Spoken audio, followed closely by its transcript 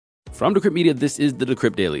From Decrypt Media, this is the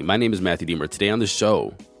Decrypt Daily. My name is Matthew Deemer. Today on the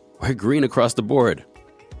show, we're green across the board.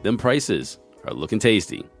 Them prices are looking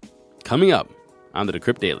tasty. Coming up on the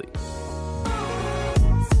Decrypt Daily.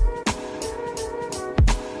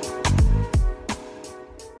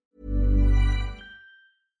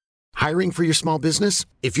 Hiring for your small business?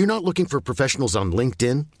 If you're not looking for professionals on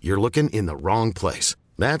LinkedIn, you're looking in the wrong place.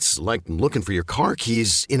 That's like looking for your car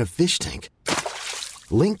keys in a fish tank.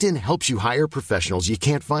 LinkedIn helps you hire professionals you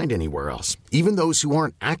can't find anywhere else, even those who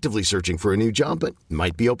aren't actively searching for a new job but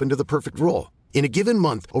might be open to the perfect role. In a given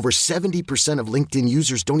month, over 70% of LinkedIn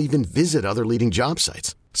users don't even visit other leading job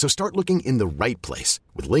sites. So start looking in the right place.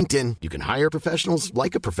 With LinkedIn, you can hire professionals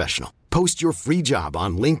like a professional. Post your free job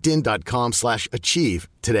on linkedin.com/achieve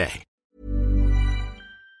today.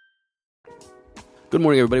 Good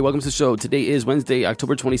morning, everybody. Welcome to the show. Today is Wednesday,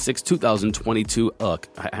 October 26, 2022. Look,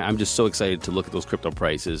 I'm just so excited to look at those crypto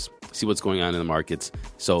prices, see what's going on in the markets.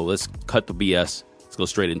 So let's cut the BS. Let's go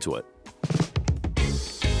straight into it.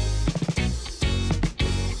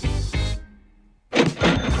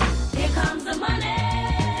 Here comes the money.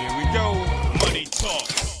 Here we go. Money talk.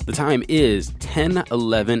 The time is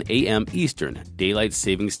 10:11 a.m. Eastern, Daylight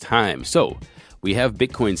Savings Time. So we have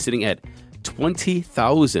Bitcoin sitting at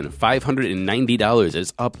 $20,590.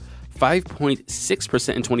 It's up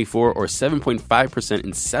 5.6% in 24 or 7.5%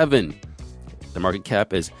 in 7. The market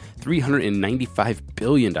cap is $395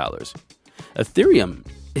 billion. Ethereum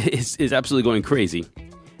is absolutely going crazy.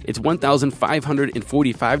 It's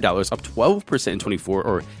 $1,545, up 12% in 24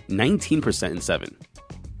 or 19% in 7.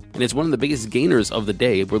 And it's one of the biggest gainers of the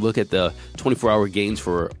day. We'll look at the 24-hour gains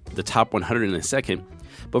for the top 100 in a second.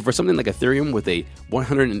 But for something like Ethereum with a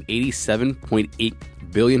 $187.8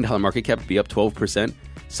 billion market cap to be up 12%,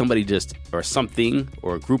 somebody just, or something,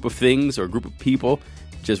 or a group of things, or a group of people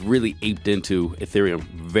just really aped into Ethereum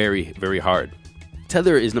very, very hard.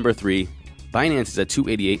 Tether is number 3. Binance is at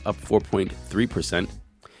 288, up 4.3%.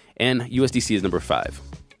 And USDC is number 5.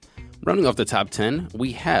 Rounding off the top 10,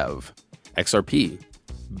 we have XRP,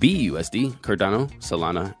 BUSD, Cardano,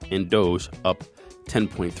 Solana, and Doge up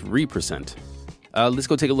 10.3%. Let's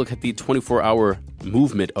go take a look at the 24-hour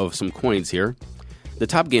movement of some coins here. The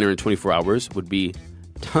top gainer in 24 hours would be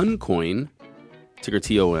Toncoin, ticker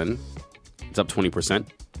TON. It's up 20%.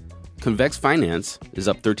 Convex Finance is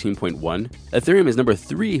up 13.1%. Ethereum is number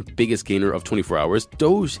 3 biggest gainer of 24 hours.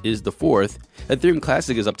 Doge is the 4th. Ethereum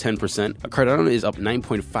Classic is up 10%. Cardano is up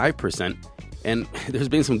 9.5%. And there's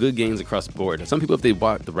been some good gains across the board. Some people, if they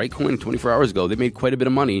bought the right coin 24 hours ago, they made quite a bit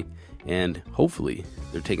of money. And hopefully,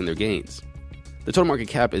 they're taking their gains. The total market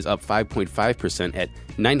cap is up 5.5% at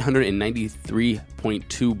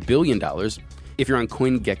 $993.2 billion. If you're on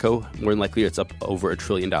CoinGecko, more than likely it's up over $1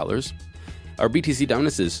 trillion. Our BTC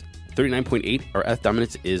dominance is 39.8. Our ETH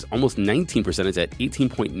dominance is almost 19%. It's at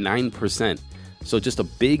 18.9%. So just a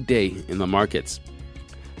big day in the markets.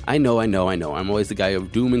 I know. I'm always the guy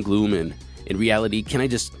of doom and gloom. And in reality, can I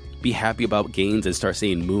just be happy about gains and start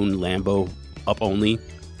saying Moon, Lambo, up only?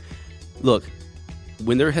 Look,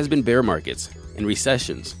 when there has been bear markets and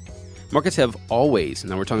recessions, markets have always,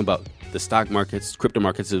 now we're talking about the stock markets, crypto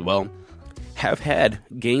markets as well, have had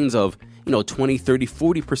gains of 20, 30,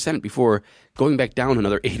 40% before going back down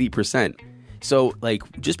another 80%. So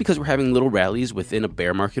just because we're having little rallies within a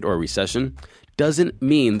bear market or a recession doesn't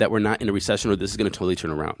mean that we're not in a recession or this is going to totally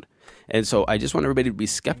turn around. And so I just want everybody to be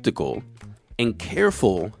skeptical and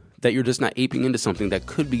careful that you're just not aping into something that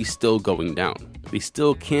could be still going down. We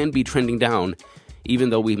still can be trending down,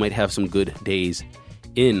 even though we might have some good days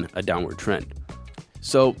in a downward trend.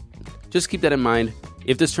 So just keep that in mind.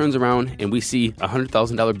 If this turns around and we see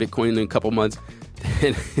 $100,000 Bitcoin in a couple months,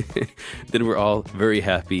 then we're all very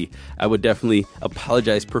happy. I would definitely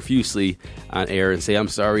apologize profusely on air and say, I'm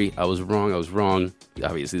sorry, I was wrong.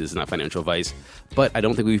 Obviously, this is not financial advice, but I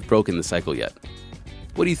don't think we've broken the cycle yet.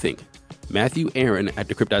 What do you think? Matthew Aaron at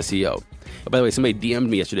Decrypt.co. Oh, by the way, somebody DM'd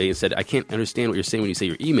me yesterday and said, I can't understand what you're saying when you say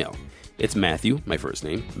your email. It's Matthew, my first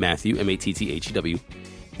name, Matthew, Matthew,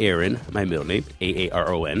 Aaron, my middle name,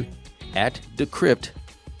 Aaron, at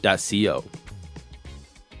Decrypt.co.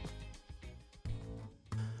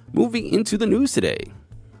 Moving into the news today.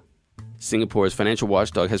 Singapore's financial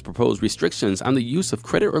watchdog has proposed restrictions on the use of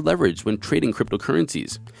credit or leverage when trading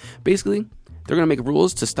cryptocurrencies. Basically, they're going to make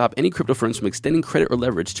rules to stop any crypto firms from extending credit or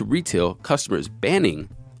leverage to retail customers, banning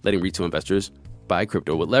letting retail investors buy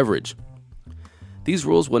crypto with leverage. These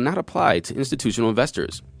rules will not apply to institutional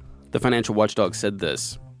investors. The financial watchdog said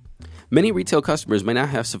this: many retail customers may not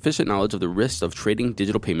have sufficient knowledge of the risks of trading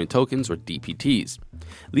digital payment tokens or DPTs,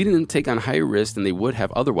 leading them to take on higher risks than they would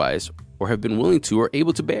have otherwise or have been willing to or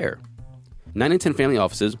able to bear. 9 in 10 family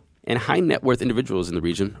offices and high net worth individuals in the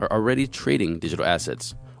region are already trading digital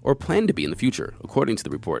assets, or plan to be in the future, according to the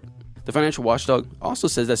report. The financial watchdog also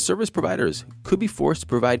says that service providers could be forced to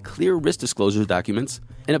provide clear risk disclosure documents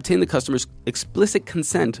and obtain the customer's explicit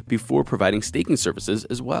consent before providing staking services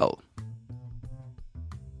as well.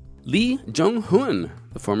 Lee Jung-hoon,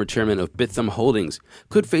 the former chairman of Bithumb Holdings,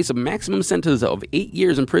 could face a maximum sentence of 8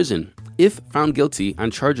 years in prison if found guilty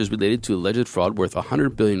on charges related to alleged fraud worth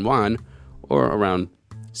 100 billion won, or around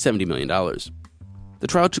 $70 million. The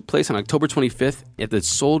trial took place on October 25th at the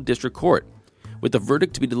Seoul District Court, with the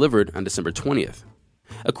verdict to be delivered on December 20th.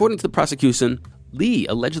 According to the prosecution, Lee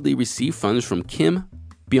allegedly received funds from Kim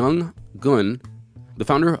Byung-gun, the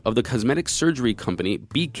founder of the cosmetic surgery company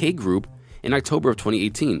BK Group, in October of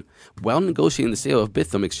 2018, while negotiating the sale of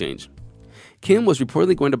Bithumb Exchange. Kim was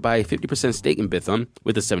reportedly going to buy a 50% stake in Bithumb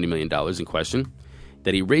with the $70 million in question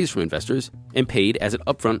that he raised from investors and paid as an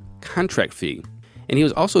upfront contract fee. And he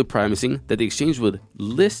was also promising that the exchange would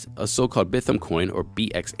list a so-called Bithumb coin, or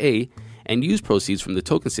BXA, and use proceeds from the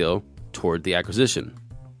token sale toward the acquisition.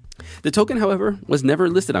 The token, however, was never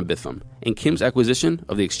listed on Bithumb, and Kim's acquisition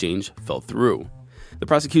of the exchange fell through. The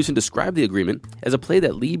prosecution described the agreement as a play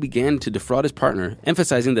that Lee began to defraud his partner,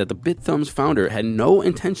 emphasizing that the Bithumb's founder had no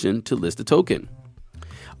intention to list the token.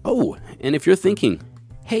 Oh, and if you're thinking,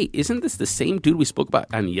 hey, isn't this the same dude we spoke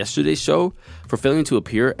about on yesterday's show for failing to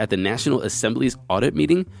appear at the National Assembly's audit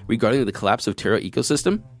meeting regarding the collapse of Terra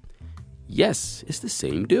ecosystem? Yes, it's the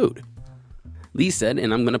same dude. Lee said,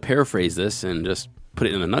 and I'm going to paraphrase this and just put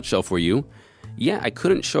it in a nutshell for you, yeah, I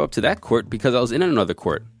couldn't show up to that court because I was in another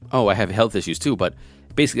court. Oh, I have health issues too, but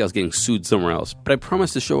basically I was getting sued somewhere else. But I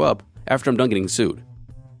promised to show up after I'm done getting sued.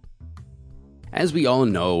 As we all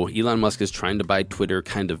know, Elon Musk is trying to buy Twitter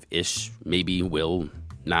kind of ish, maybe will,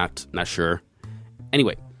 not sure.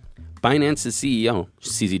 Anyway, Binance's CEO,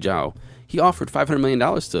 CZ Zhao, he offered $500 million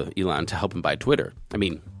to Elon to help him buy Twitter. I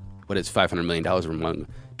mean, what is $500 million among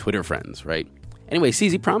Twitter friends, right? Anyway,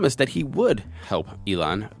 CZ promised that he would help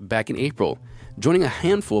Elon back in April, joining a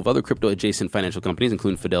handful of other crypto-adjacent financial companies,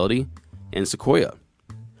 including Fidelity and Sequoia.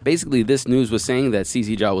 Basically, this news was saying that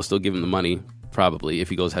CZ Zhao will still give him the money, probably, if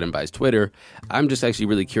he goes ahead and buys Twitter. I'm just actually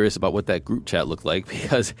really curious about what that group chat looked like,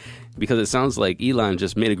 because it sounds like Elon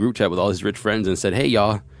just made a group chat with all his rich friends and said, hey,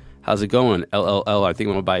 y'all, how's it going? LLL, I think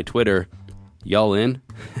I'm going to buy Twitter. Y'all in?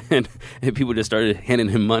 and people just started handing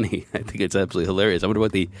him money. I think it's absolutely hilarious. I wonder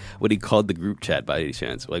what he called the group chat by any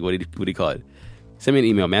chance. Like, what did he call it? Send me an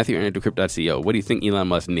email, Matthew@decrypt.co. What do you think Elon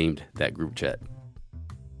Musk named that group chat?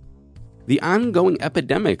 The ongoing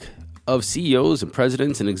epidemic of CEOs and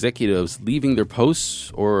presidents and executives leaving their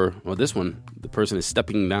posts, this one, the person is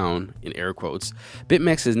stepping down, in air quotes.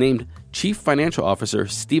 BitMEX has named Chief Financial Officer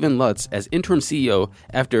Stephen Lutz as interim CEO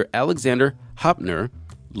after Alexander Hoppner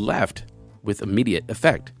left with immediate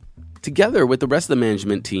effect. Together with the rest of the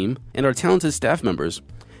management team and our talented staff members,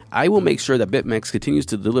 I will make sure that BitMEX continues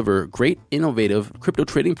to deliver great, innovative crypto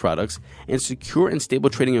trading products and secure and stable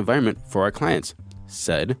trading environment for our clients,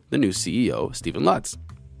 said the new CEO, Stephen Lutz.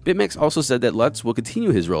 BitMEX also said that Lutz will continue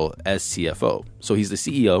his role as CFO, so he's the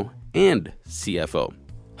CEO and CFO.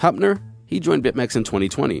 Hoppner, he joined BitMEX in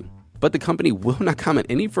 2020, but the company will not comment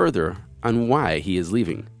any further on why he is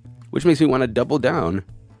leaving, which makes me want to double down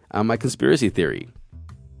on my conspiracy theory.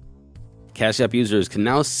 Cash App users can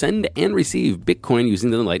now send and receive Bitcoin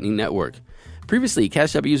using the Lightning Network. Previously,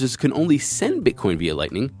 Cash App users can only send Bitcoin via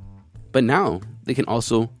Lightning, but now they can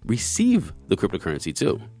also receive the cryptocurrency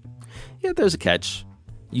too. Yeah, there's a catch.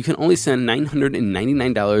 You can only send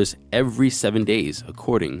 $999 every 7 days,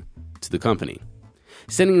 according to the company.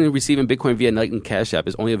 Sending and receiving Bitcoin via Lightning Cash App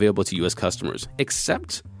is only available to U.S. customers,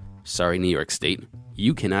 except, sorry, New York State,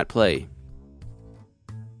 you cannot play.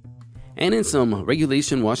 And in some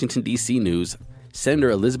regulation Washington, D.C. news,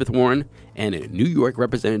 Senator Elizabeth Warren and New York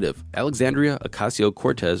Representative Alexandria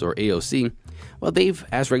Ocasio-Cortez, or AOC, they've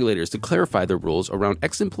asked regulators to clarify their rules around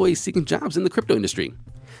ex-employees seeking jobs in the crypto industry.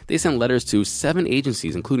 They sent letters to 7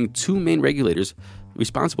 agencies, including 2 main regulators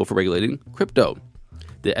responsible for regulating crypto,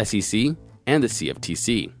 the SEC and the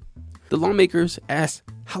CFTC. The lawmakers asked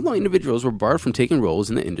how long individuals were barred from taking roles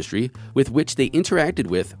in the industry with which they interacted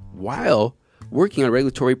with while working on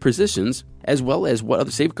regulatory positions, as well as what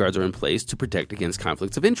other safeguards are in place to protect against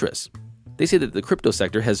conflicts of interest. They say that the crypto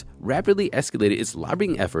sector has rapidly escalated its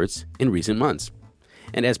lobbying efforts in recent months.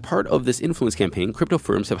 And as part of this influence campaign, crypto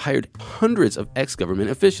firms have hired hundreds of ex-government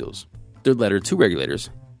officials. Their letter to regulators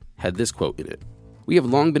had this quote in it: "We have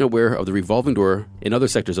long been aware of the revolving door in other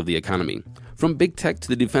sectors of the economy, from big tech to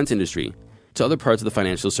the defense industry to other parts of the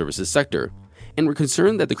financial services sector, and we're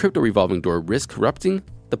concerned that the crypto revolving door risks corrupting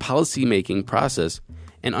the policy-making process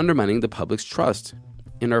and undermining the public's trust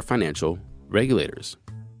and our financial regulators.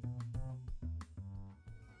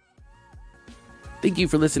 Thank you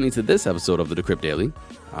for listening to this episode of the Decrypt Daily.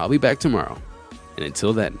 I'll be back tomorrow. And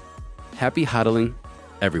until then, happy hodling,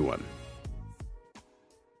 everyone.